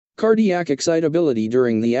Cardiac excitability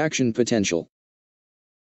during the action potential.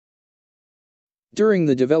 During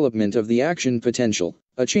the development of the action potential,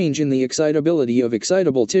 a change in the excitability of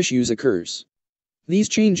excitable tissues occurs. These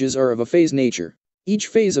changes are of a phase nature. Each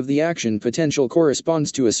phase of the action potential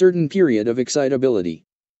corresponds to a certain period of excitability.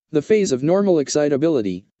 The phase of normal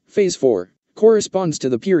excitability, phase 4, corresponds to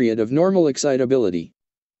the period of normal excitability.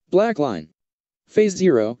 Black line. Phase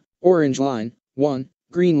 0, orange line, 1,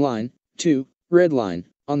 green line, 2, red line,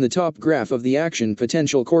 on the top graph of the action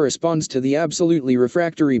potential corresponds to the absolutely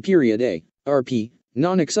refractory period A, RP,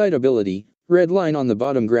 non-excitability, red line on the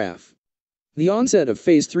bottom graph. The onset of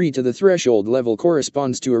phase 3 to the threshold level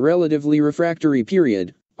corresponds to a relatively refractory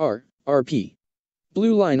period, R, RP.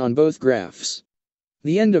 Blue line on both graphs.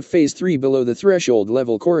 The end of phase 3 below the threshold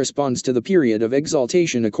level corresponds to the period of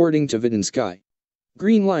exaltation according to Wittensky.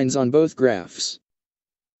 Green lines on both graphs.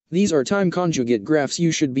 These are time conjugate graphs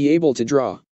you should be able to draw.